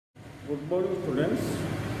Good morning, students.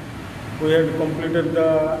 We had completed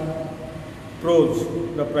the prose,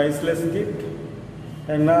 the priceless gift,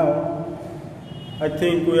 and now I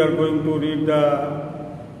think we are going to read the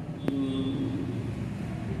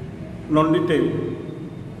non-detail,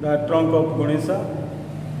 the Trunk of Ganesha.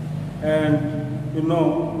 And you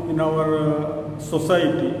know, in our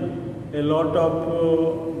society, a lot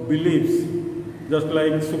of beliefs, just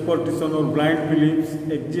like superstition or blind beliefs,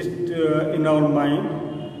 exist in our mind,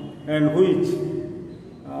 and which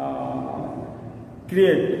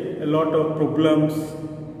create a lot of problems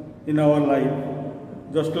in our life.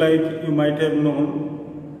 Just like you might have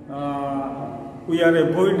known, we are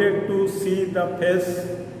avoided to see the face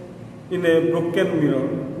in a broken mirror.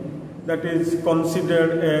 That is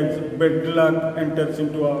considered as bad luck enters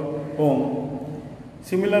into our home.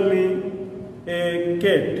 Similarly, a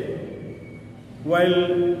cat,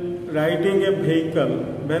 while riding a vehicle,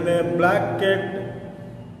 when a black cat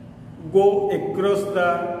go across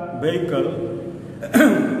the vehicle,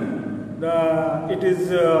 it is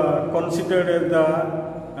considered as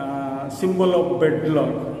the symbol of bad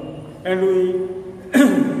luck, and we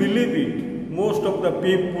believe it. Most of the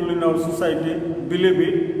people in our society believe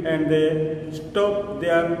it, and they stop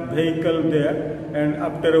their vehicle there, and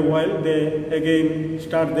after a while they again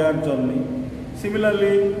start their journey.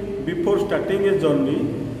 Similarly, before starting a journey,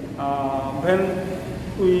 when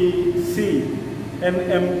we see an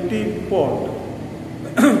empty pot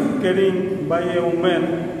carrying by a woman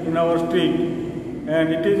in our street,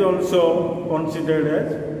 and it is also considered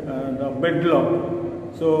as the bad luck.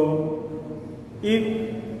 So, if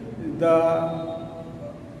the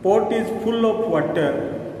pot is full of water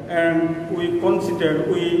and we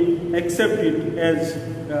accept it as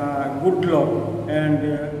good luck and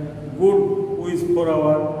good wish for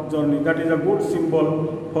our journey. That is a good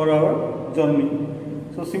symbol for our journey.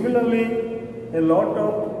 So similarly, a lot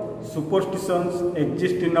of superstitions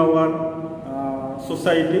exist in our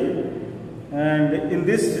society, and in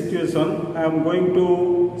this situation I am going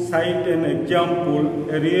to cite an example,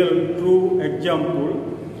 a real true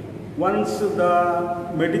example. Once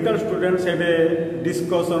the medical students had a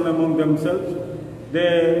discussion among themselves.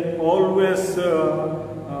 They always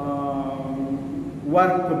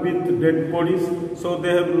work with dead bodies, so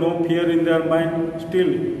they have no fear in their mind.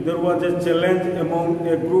 Still, there was a challenge among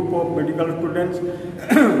a group of medical students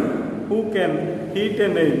who can hit a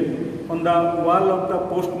nail on the wall of the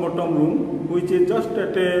post-mortem room, which is just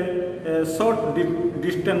at a short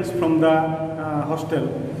distance from the hostel.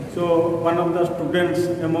 So one of the students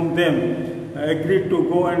among them agreed to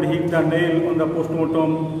go and hit the nail on the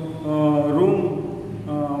post-mortem room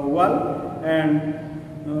wall, and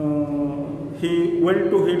he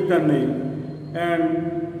went to hit the nail.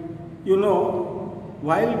 And you know,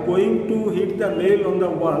 while going to hit the nail on the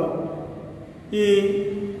wall,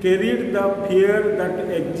 he carried the fear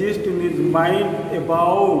that exists in his mind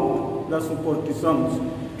about the superstitions,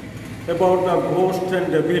 about the ghosts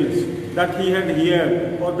and devils that he had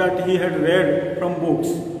heard or that he had read from books.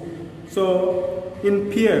 So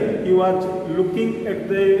in fear, he was looking at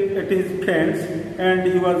his friends, and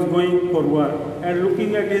he was going forward, and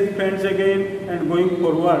looking at his friends again and going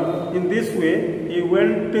forward. In this way, he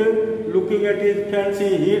went looking at his friends,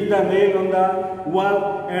 he hit the nail on the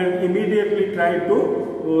wall and immediately tried to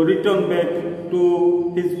return back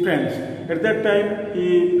to his friends. At that time,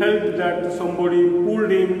 he felt that somebody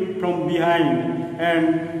pulled him from behind,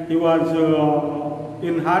 and he was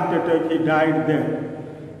in heart attack, he died there.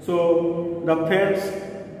 So the friends,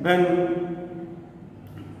 when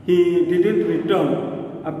he didn't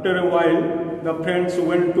return, after a while, the friends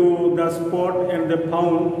went to the spot and they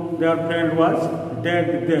found their friend was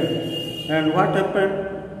dead there. And what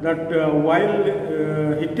happened? That while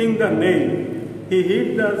hitting the nail, he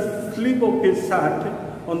hit the sleeve of his shirt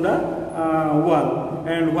on the wall,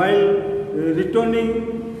 and while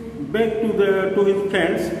returning back to his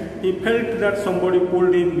friends, he felt that somebody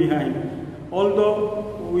pulled him behind. Although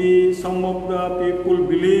some of the people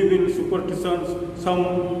believe in superstitions,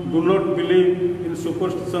 some do not believe in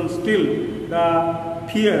superstitions, still the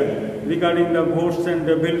fear regarding the ghosts and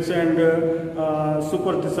devils and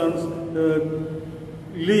superstitions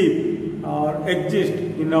live or exist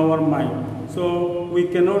in our mind. So we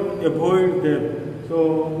cannot avoid them.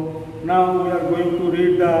 So now we are going to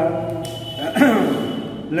read the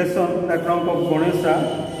lesson, the Trunk of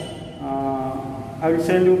Ganesha. I will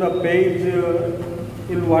send you the page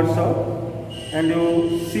in WhatsApp, and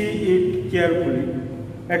you see it carefully,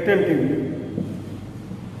 attentively.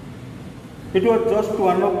 It was just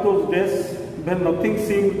one of those days when nothing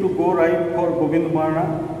seemed to go right for Govind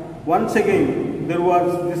Marana. Once again, there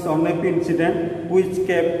was this unhappy incident which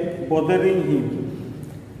kept bothering him.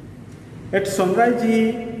 At sunrise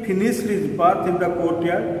he finished his bath in the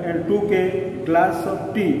courtyard and took a glass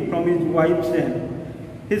of tea from his wife's hand.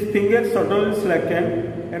 His fingers suddenly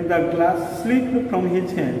slackened and the glass slipped from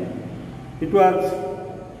his hand. It was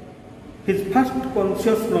his first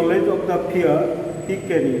conscious knowledge of the fear he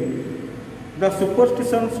carried. The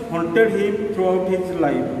superstitions haunted him throughout his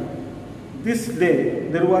life. This day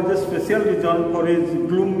there was a special reason for his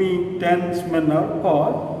gloomy, tense manner,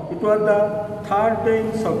 for it was the third day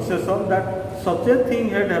in succession that such a thing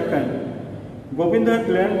had happened. Govind had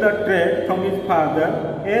learned the trade from his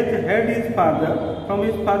father, as had his father from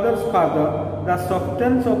his father's father, the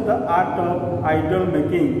substance of the art of idol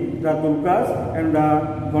making, the Durgas and the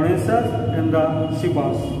Ganeshas and the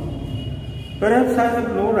Shivas. Perhaps I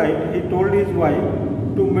have no right, he told his wife,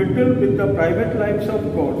 to meddle with the private lives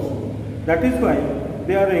of gods. That is why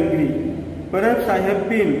they are angry. Perhaps I have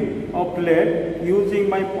been, of late, using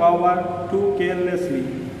my power too carelessly,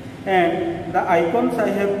 and the icons I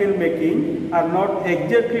have been making are not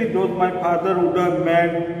exactly those my father would have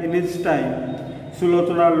made in his time.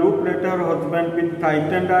 Sulochana looked at her husband with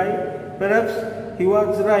frightened eye. Perhaps he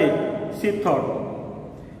was right, she thought.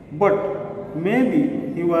 But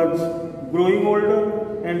maybe he was growing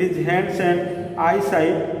older and his hands and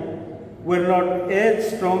eyesight were not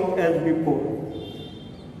as strong as before.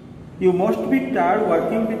 You must be tired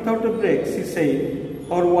working without a break, she said,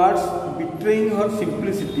 or worse, betraying her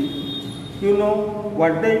simplicity. You know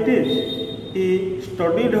what day it is? He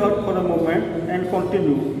studied her for a moment and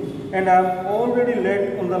continued, and I am already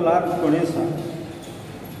late on the large Ganesha.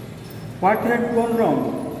 What had gone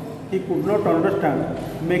wrong? He could not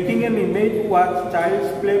understand. Making an image was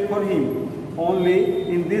child's play for him. Only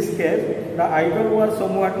in this case, the idol was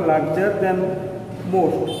somewhat larger than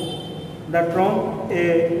most. The trunk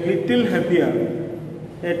a little heavier,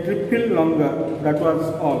 a trifle longer, that was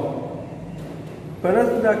all.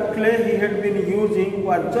 Perhaps the clay he had been using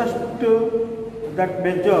was just that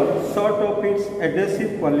measure short of its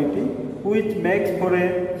adhesive quality, which makes for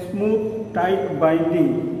a smooth, tight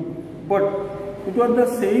binding. But it was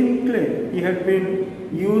the same clay he had been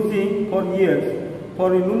using for years.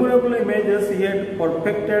 For innumerable images he had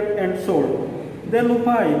perfected and sold. Then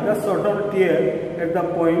why the sudden tear at the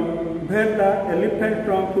point where the elephant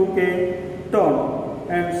trunk took a turn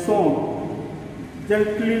and swung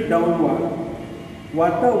gently downward?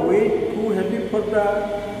 Was the weight too heavy for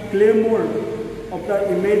the clay mold of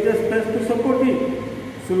the image's face to support it?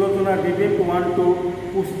 Sulochana didn't want to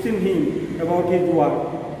question him about his work,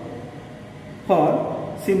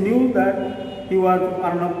 for she knew that he was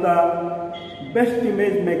one of the best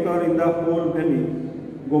image maker in the whole valley.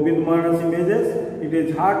 Govind Mahara's images, it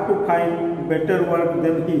is hard to find better work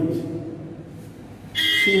than his.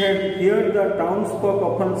 She had heard the townsfolk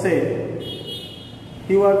often say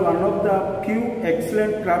he was one of the few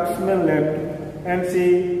excellent craftsmen left, and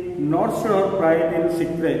she nursed her pride in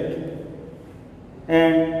secret.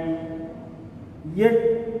 And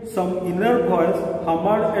yet some inner voice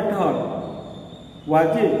hammered at her.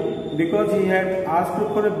 Was it because he had asked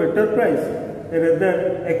for a better price, a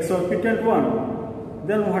rather exorbitant one?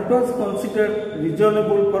 Then what was considered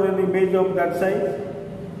reasonable for an image of that size?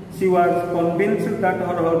 She was convinced that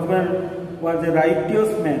her husband was a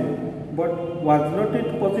righteous man, but was not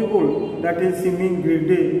it possible that his seeming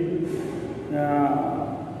greedy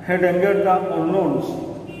had angered the unknowns?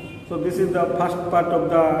 So this is the first part of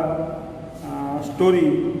the story,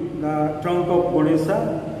 the Trunk of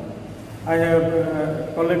Ganesha. I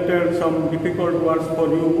have collected some difficult words for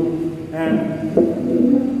you, and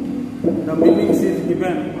the meanings is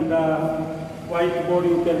given on the whiteboard.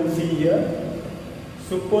 You can see here.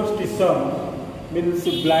 Superstition means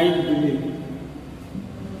blind belief.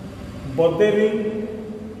 Bothering,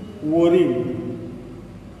 worrying.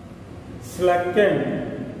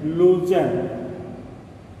 Slacken, loosen.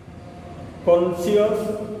 Conscious,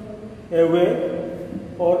 aware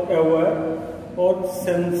or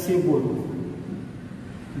sensible.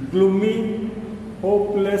 Gloomy,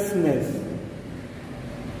 hopelessness.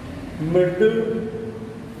 Meddle,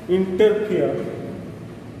 interfere.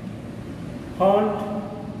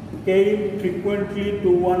 Haunt came frequently to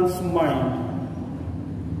one's mind.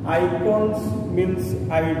 Icons means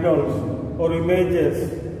idols or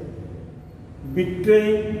images.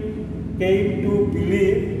 Betray came to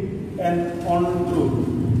believe an untruth.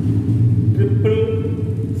 Triple,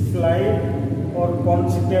 slight or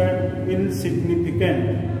considered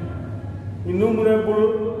insignificant. Innumerable,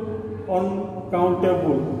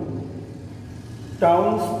 uncountable.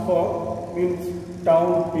 Townsfolk means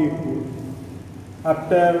town people.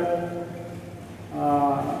 After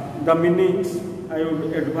the meanings, I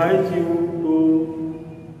would advise you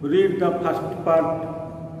to read the first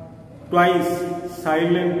part twice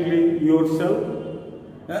silently yourself.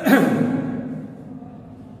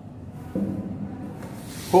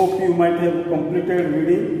 Hope you might have completed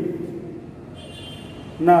reading.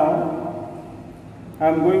 Now I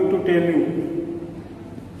am going to tell you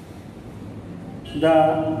the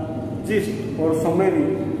gist or summary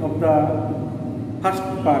of the first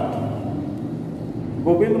part.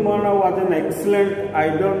 Gobind Mohana was an excellent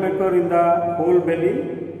idol maker in the whole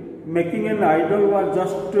valley. Making an idol was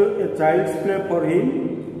just a child's play for him.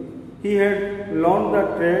 He had learned the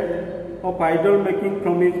trade of idol making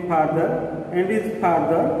from his father and his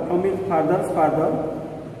father from his father's father.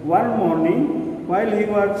 One morning, while he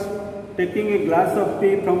was taking a glass of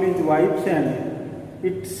tea from his wife's hand,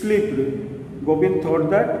 it slipped. Gobind thought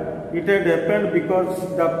that it had happened because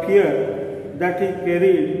the fear that he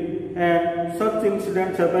carried, and such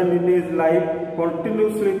incidents happened in his life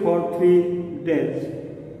continuously for 3 days.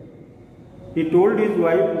 He told his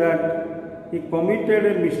wife that he committed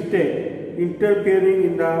a mistake interfering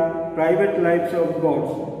in the private lives of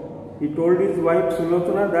gods. He told his wife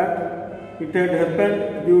Sulochana that it had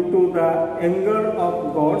happened due to the anger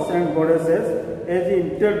of gods and goddesses as he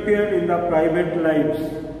interfered in the private lives.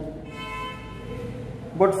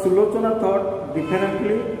 But Sulochana thought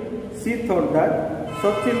differently. She thought that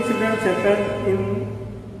such incidents happened in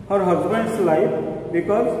her husband's life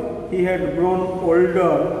because he had grown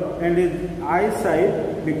older and his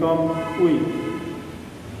eyesight become weak.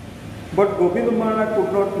 But Gobind Mohana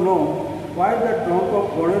could not know why the trunk of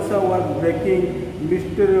Ganesha was breaking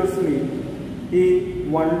mysteriously. He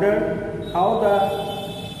wondered how the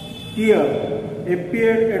tear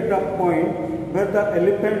appeared at the point where the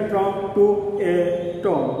elephant trunk took a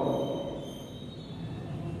turn.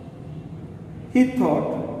 He thought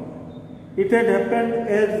it had happened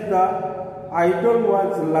as the idol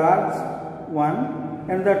was large one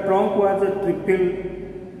and the trunk was a trifle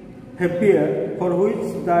heavier, for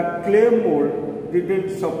which the clay mold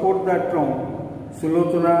didn't support the trunk.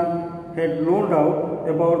 Sulochana had no doubt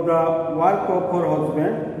about the work of her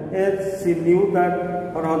husband, as she knew that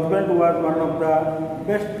her husband was one of the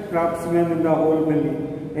best craftsmen in the whole valley.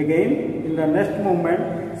 Again, in the next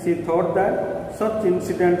moment, she thought that such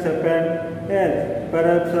incidents happened as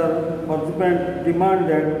perhaps her husband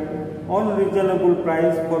demanded unreasonable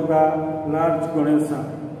price for the large Ganesha.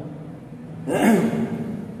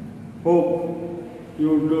 Hope you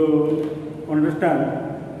would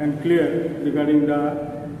understand and clear regarding the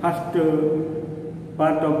first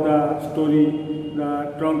part of the story,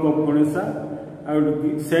 the trunk of Ganesha. I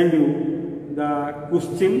would send you the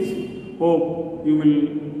questions. Hope you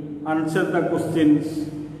will answer the questions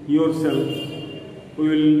yourself. We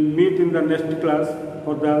will meet in the next class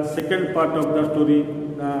for the second part of the story,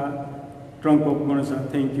 the trunk of Ganesha.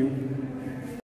 Thank you.